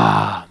like,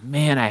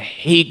 man, I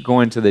hate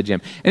going to the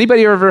gym.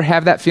 Anybody ever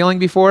have that feeling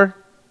before?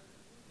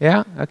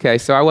 Yeah? Okay,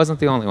 so I wasn't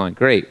the only one.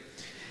 Great.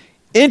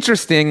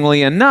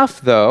 Interestingly enough,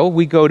 though,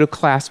 we go to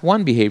class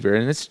 1 behavior,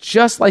 and it's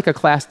just like a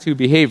class 2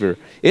 behavior.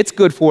 It's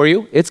good for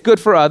you, it's good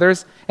for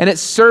others, and it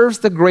serves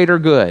the greater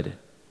good.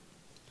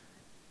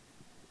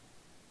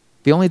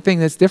 The only thing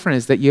that's different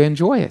is that you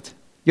enjoy it.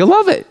 You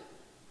love it.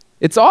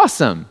 It's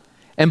awesome.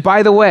 And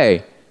by the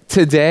way,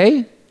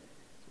 today,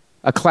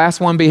 a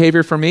class 1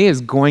 behavior for me is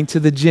going to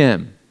the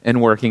gym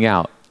and working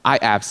out. I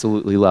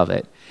absolutely love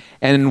it.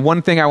 And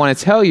one thing I want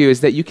to tell you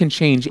is that you can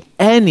change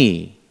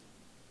any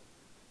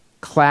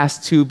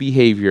class 2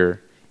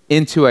 behavior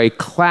into a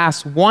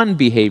class 1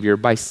 behavior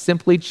by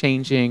simply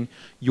changing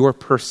your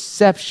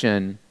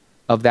perception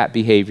of that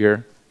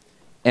behavior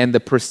and the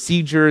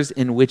procedures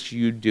in which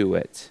you do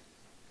it.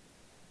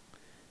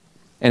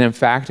 And in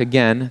fact,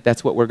 again,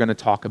 that's what we're going to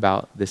talk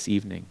about this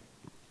evening.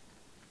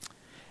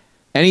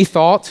 Any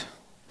thought,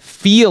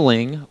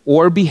 feeling,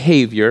 or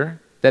behavior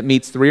that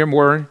meets 3 or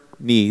more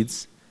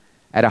needs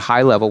at a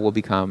high level will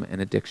become an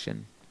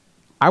addiction.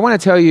 I want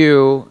to tell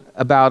you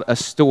about a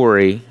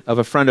story of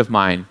a friend of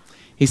mine.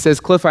 He says,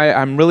 Cliff,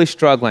 I'm really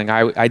struggling.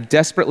 I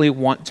desperately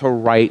want to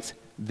write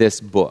this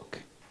book.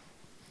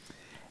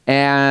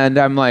 And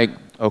I'm like,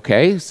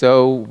 okay,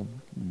 so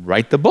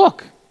write the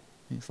book.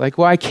 He's like,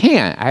 well, I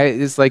can't.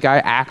 It's like I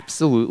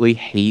absolutely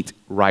hate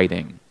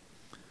writing.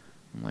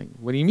 I'm like,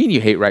 what do you mean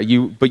you hate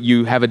writing? But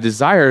you have a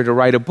desire to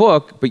write a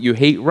book, but you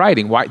hate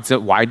writing. Why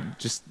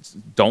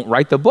just don't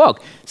write the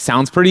book?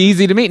 Sounds pretty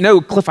easy to me.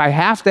 No, Cliff, I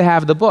have to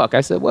have the book.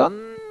 I said, well,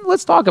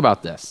 let's talk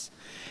about this.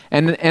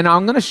 And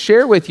I'm going to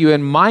share with you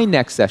in my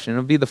next session,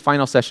 it'll be the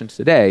final session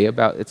today,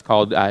 it's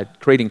called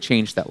Creating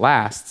Change That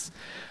Lasts.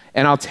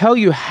 And I'll tell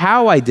you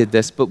how I did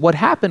this, but what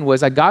happened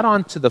was I got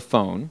onto the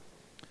phone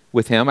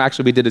with him.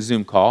 Actually, we did a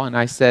Zoom call, and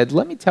I said,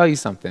 let me tell you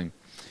something.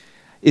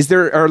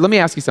 Let me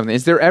ask you something.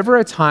 Is there ever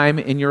a time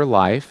in your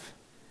life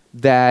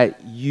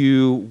that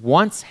you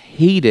once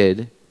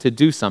hated to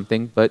do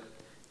something, but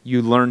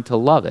you learned to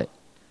love it?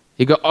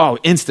 He'd go, oh,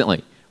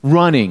 instantly,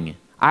 running.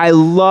 I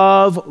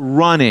love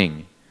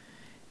running.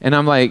 And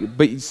I'm like,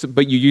 but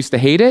you used to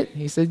hate it?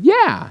 He said,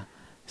 yeah.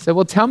 I said,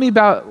 well, tell me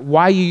about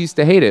why you used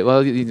to hate it.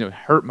 Well, it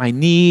hurt my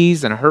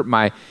knees and it hurt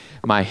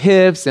my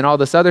hips and all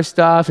this other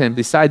stuff. And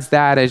besides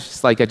that, I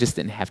just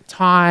didn't have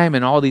time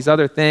and all these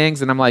other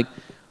things. And I'm like,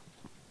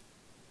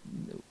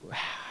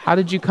 how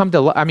did you come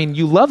to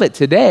you love it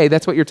today.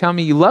 That's what you're telling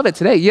me. You love it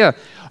today. Yeah.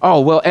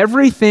 Oh, well,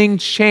 everything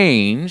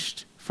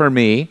changed for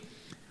me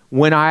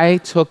when I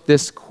took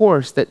this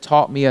course that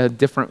taught me a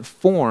different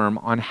form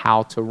on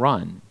how to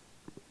run.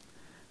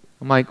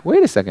 I'm like,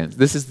 wait a second.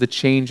 This is the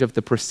change of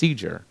the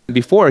procedure.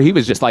 Before, he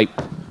was just like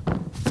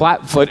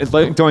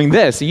flat-footed doing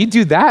this. And you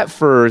do that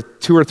for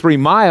 2 or 3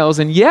 miles,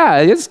 and yeah,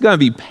 it's going to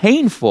be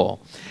painful.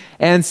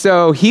 And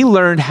so he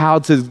learned how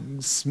to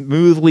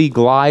smoothly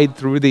glide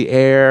through the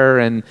air,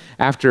 and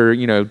after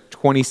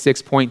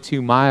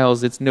 26.2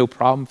 miles, it's no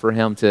problem for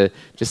him to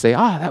just say,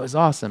 that was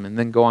awesome, and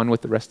then go on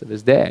with the rest of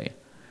his day.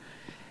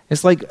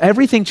 It's like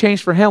everything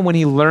changed for him when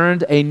he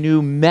learned a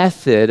new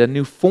method, a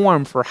new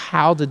form for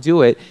how to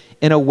do it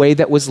in a way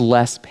that was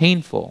less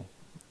painful.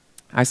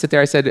 I sit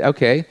there, I said,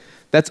 okay,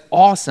 that's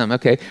awesome.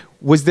 Okay,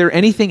 was there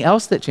anything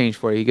else that changed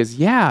for you? He goes,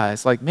 yeah.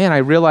 It's like, man, I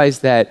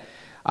realized that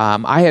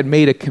I had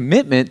made a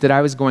commitment that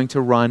I was going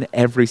to run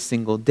every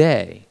single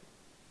day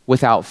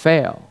without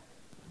fail.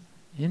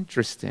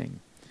 Interesting.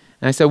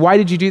 And I said, why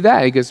did you do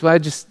that? He goes, well,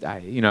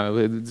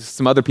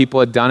 some other people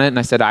had done it, and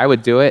I said I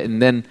would do it.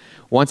 And then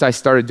once I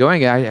started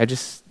doing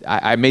it,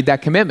 I made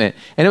that commitment.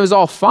 And it was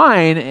all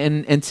fine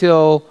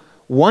until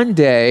one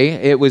day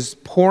it was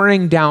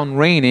pouring down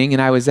raining,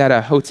 and I was at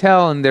a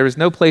hotel, and there was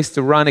no place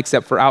to run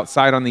except for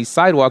outside on these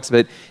sidewalks.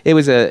 But it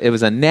was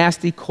a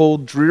nasty,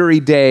 cold, dreary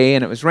day,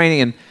 and it was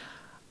raining, and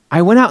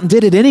I went out and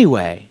did it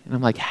anyway. And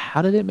I'm like,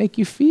 how did it make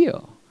you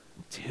feel?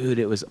 Dude,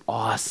 it was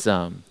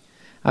awesome.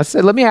 I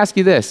said, let me ask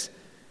you this.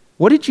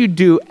 What did you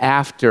do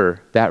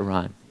after that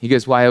run? He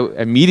goes, well,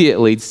 I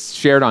immediately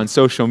shared on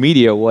social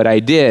media what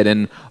I did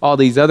and all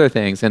these other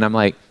things. And I'm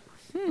like,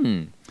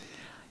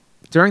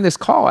 During this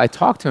call, I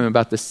talked to him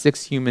about the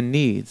 6 human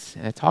needs.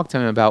 And I talked to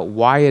him about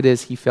why it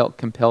is he felt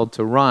compelled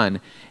to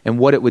run and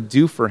what it would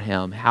do for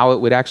him, how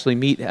it would actually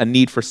meet a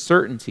need for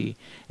certainty,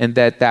 and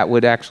that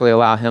would actually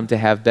allow him to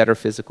have better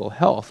physical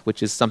health,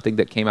 which is something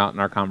that came out in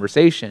our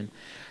conversation.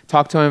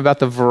 Talked to him about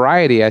the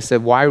variety. I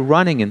said, why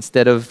running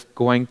instead of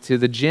going to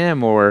the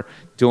gym or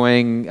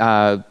doing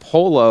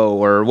polo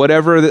or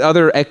whatever the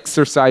other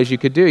exercise you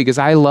could do? Because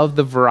I love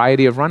the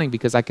variety of running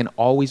because I can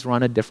always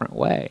run a different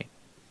way.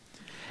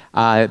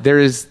 There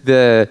is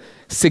the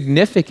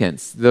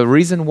significance. The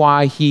reason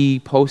why he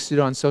posted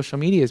on social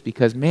media is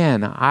because,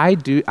 man, I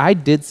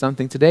did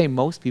something today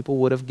most people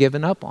would have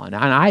given up on.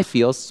 And I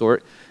feel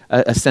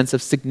a sense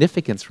of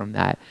significance from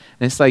that.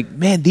 And it's like,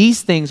 man,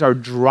 these things are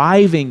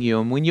driving you.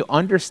 And when you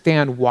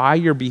understand why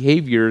your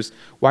behaviors,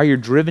 why you're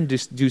driven to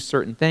do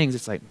certain things,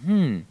 it's like,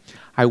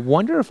 I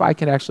wonder if I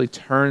can actually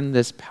turn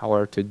this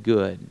power to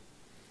good.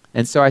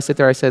 And so I sit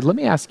there, I said, let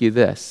me ask you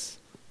this.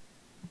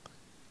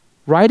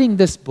 Writing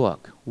this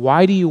book,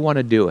 why do you want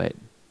to do it?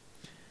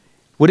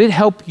 Would it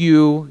help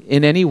you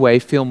in any way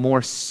feel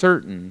more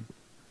certain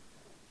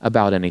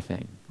about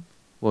anything?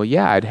 Well,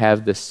 yeah, I'd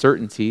have the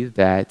certainty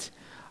that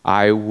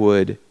I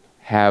would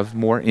have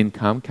more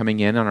income coming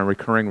in on a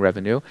recurring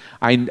revenue.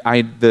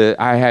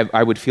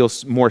 I would feel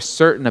more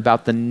certain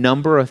about the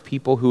number of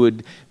people who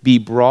would be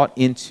brought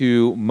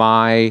into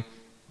my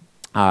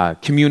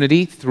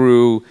community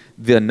through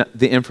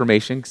the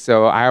information.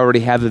 So I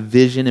already have a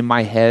vision in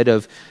my head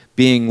of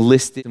being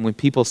listed. And when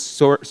people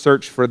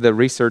search for the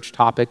research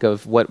topic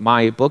of what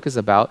my book is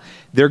about,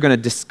 they're going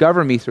to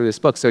discover me through this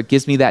book. So it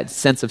gives me that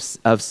sense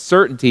of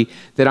certainty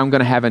that I'm going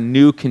to have a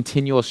new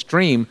continual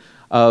stream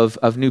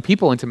of new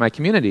people into my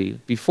community.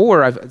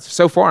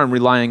 So far I'm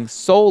relying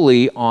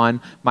solely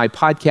on my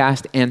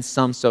podcast and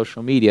some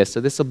social media.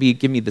 So this will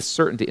give me the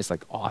certainty. It's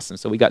like awesome.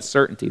 So we got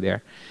certainty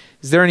there.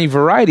 Is there any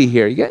variety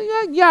here?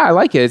 Yeah, I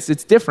like it.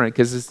 It's different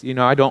because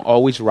I don't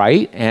always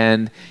write,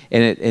 and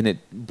it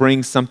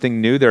brings something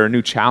new. There are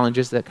new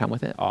challenges that come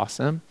with it.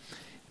 Awesome.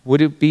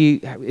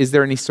 Is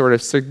there any sort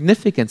of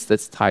significance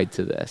that's tied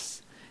to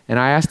this? And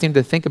I asked him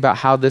to think about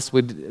how this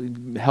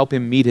would help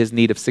him meet his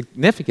need of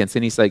significance.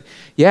 And he's like,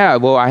 yeah,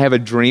 well, I have a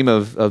dream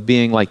of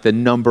being like the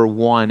number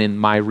one in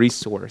my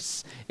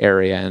resource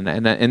area.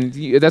 And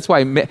that's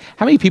why,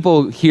 how many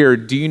people here,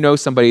 do you know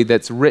somebody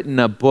that's written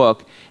a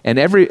book? And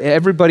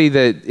everybody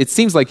that, it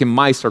seems like in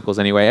my circles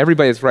anyway,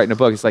 everybody that's writing a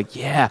book is like,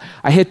 yeah,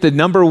 I hit the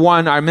number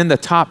one, I'm in the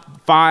top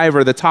 5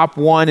 or the top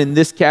 1 in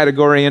this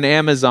category in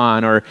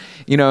Amazon, or,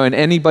 and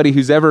anybody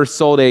who's ever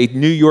sold a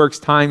New York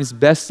Times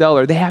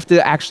bestseller, they have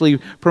to actually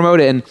promote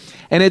it.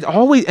 And it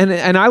always,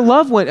 and I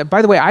love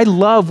I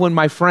love when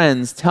my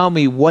friends tell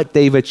me what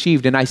they've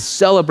achieved and I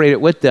celebrate it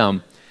with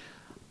them.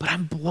 But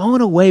I'm blown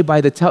away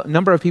by the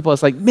number of people.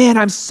 It's like, man,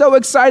 I'm so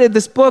excited.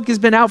 This book has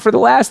been out for the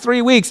last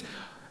 3 weeks.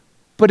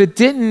 But it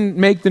didn't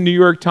make the New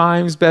York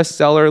Times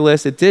bestseller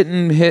list. It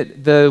didn't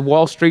hit the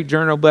Wall Street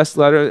Journal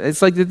bestseller.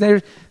 It's like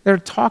they're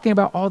talking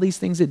about all these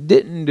things it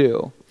didn't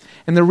do.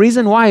 And the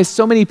reason why is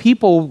so many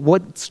people,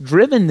 what's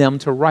driven them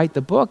to write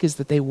the book is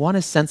that they want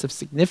a sense of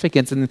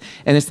significance. And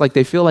it's like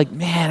they feel like,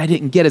 man, I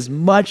didn't get as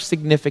much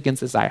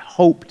significance as I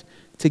hoped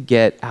to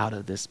get out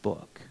of this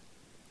book.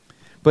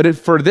 But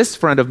for this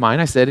friend of mine,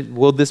 I said,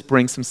 will this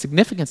bring some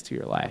significance to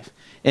your life?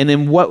 And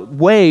in what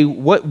way,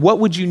 what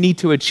would you need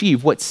to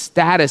achieve? What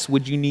status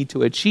would you need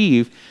to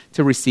achieve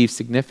to receive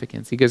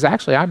significance? He goes,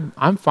 actually,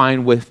 I'm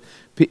fine with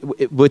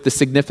the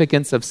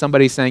significance of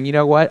somebody saying, you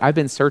know what, I've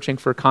been searching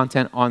for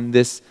content on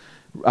this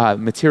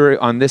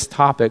material, on this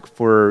topic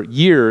for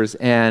years,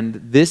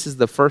 and this is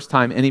the first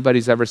time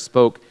anybody's ever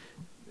spoke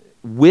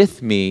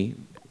with me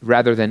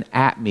rather than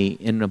at me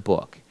in a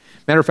book.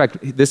 Matter of fact,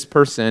 this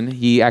person,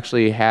 he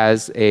actually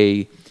has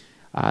a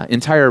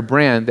entire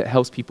brand that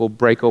helps people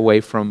break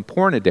away from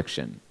porn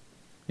addiction.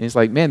 And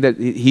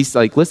he's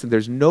like, listen,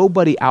 there's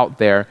nobody out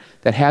there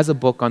that has a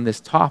book on this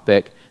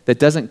topic that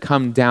doesn't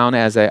come down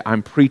as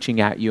I'm preaching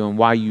at you and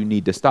why you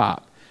need to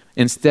stop.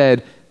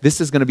 Instead,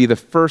 this is going to be the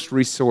first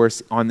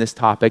resource on this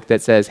topic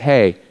that says,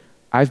 hey,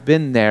 I've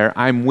been there,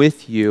 I'm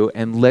with you,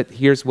 and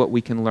here's what we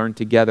can learn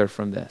together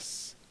from this.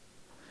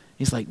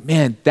 He's like,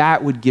 man,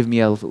 that would give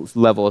me a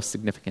level of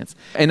significance.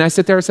 And I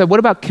sit there and said, what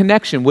about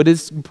connection? What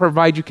does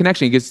provide you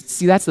connection? He goes,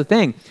 see, that's the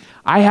thing.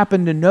 I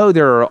happen to know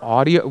there are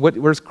audio.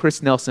 Where's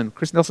Chris Nelson?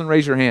 Chris Nelson,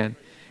 raise your hand.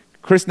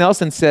 Chris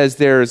Nelson says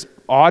there's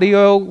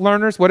audio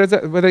learners. What is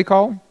it? What do they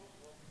call?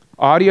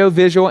 Audio,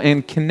 visual,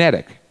 and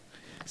kinetic.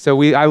 So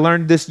I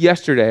learned this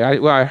yesterday.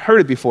 I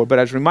heard it before, but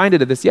I was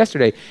reminded of this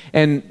yesterday.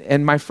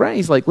 And my friend,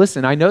 he's like,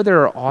 listen, I know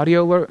there are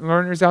audio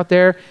learners out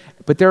there,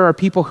 but there are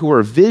people who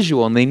are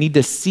visual and they need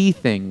to see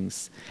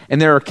things. And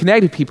there are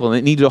connected people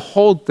that need to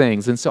hold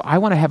things. And so I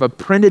want to have a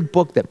printed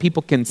book that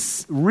people can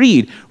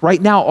read.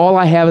 Right now, all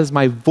I have is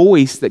my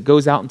voice that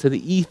goes out into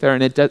the ether,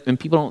 and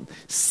people don't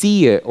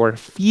see it or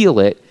feel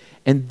it.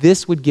 And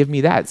this would give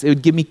me that. So it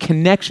would give me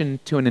connection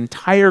to an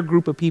entire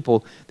group of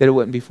people that it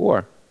wouldn't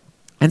before.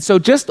 And so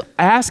just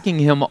asking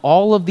him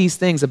all of these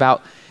things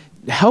about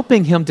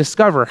helping him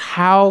discover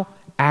how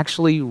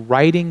actually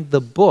writing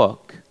the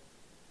book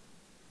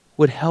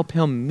would help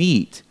him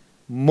meet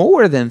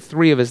more than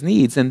 3 of his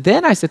needs. And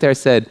then I sit there and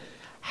said,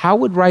 how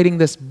would writing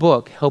this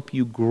book help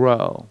you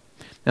grow?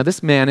 Now,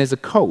 this man is a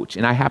coach,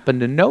 and I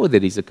happen to know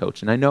that he's a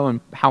coach, and I know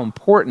how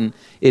important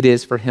it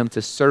is for him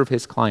to serve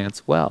his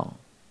clients well.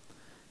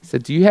 I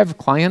said, do you have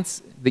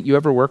clients that you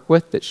ever work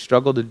with that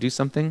struggle to do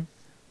something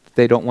that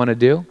they don't want to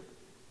do?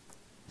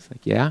 It's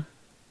like, yeah.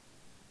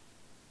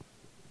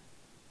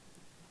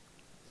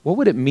 What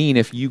would it mean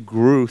if you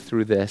grew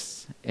through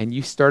this and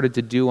you started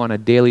to do on a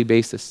daily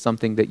basis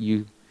something that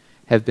you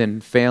have been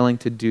failing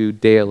to do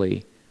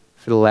daily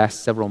for the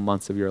last several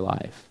months of your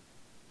life?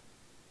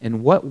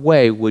 In what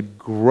way would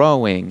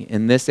growing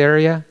in this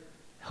area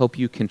help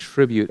you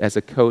contribute as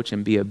a coach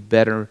and be a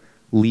better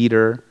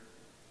leader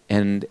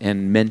and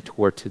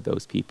mentor to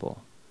those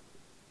people?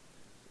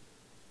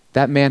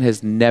 That man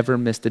has never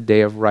missed a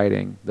day of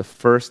writing the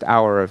first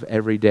hour of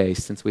every day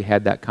since we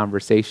had that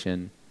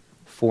conversation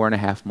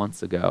 4.5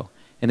 months ago.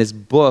 And his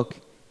book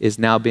is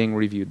now being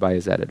reviewed by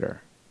his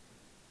editor.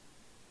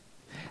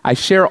 I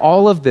share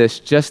all of this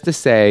just to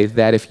say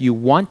that if you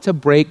want to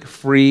break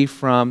free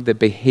from the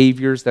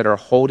behaviors that are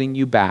holding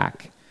you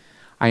back,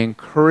 I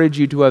encourage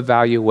you to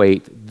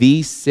evaluate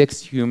these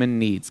 6 human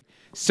needs: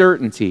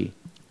 certainty,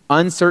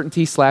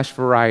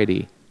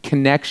 uncertainty/variety,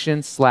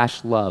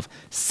 connection/love,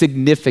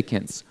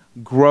 significance,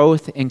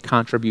 growth, and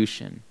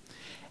contribution.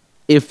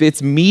 If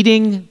it's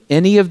meeting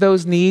any of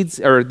those needs,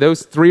 or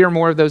those 3 or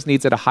more of those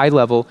needs at a high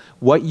level,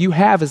 what you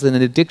have is an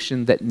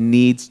addiction that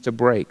needs to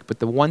break. But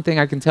the one thing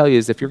I can tell you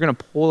is if you're going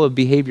to pull a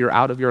behavior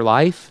out of your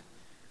life,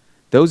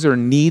 those are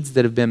needs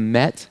that have been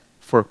met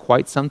for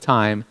quite some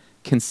time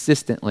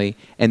consistently,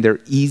 and they're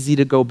easy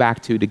to go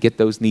back to get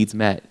those needs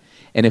met.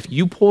 And if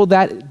you pull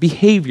that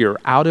behavior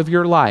out of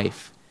your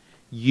life,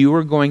 you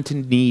are going to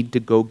need to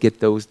go get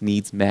those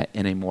needs met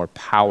in a more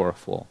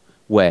powerful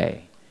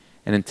way.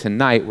 And then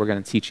tonight, we're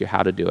going to teach you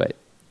how to do it.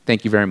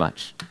 Thank you very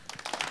much.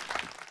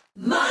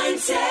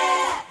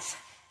 Mindset,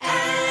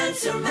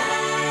 answer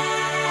man.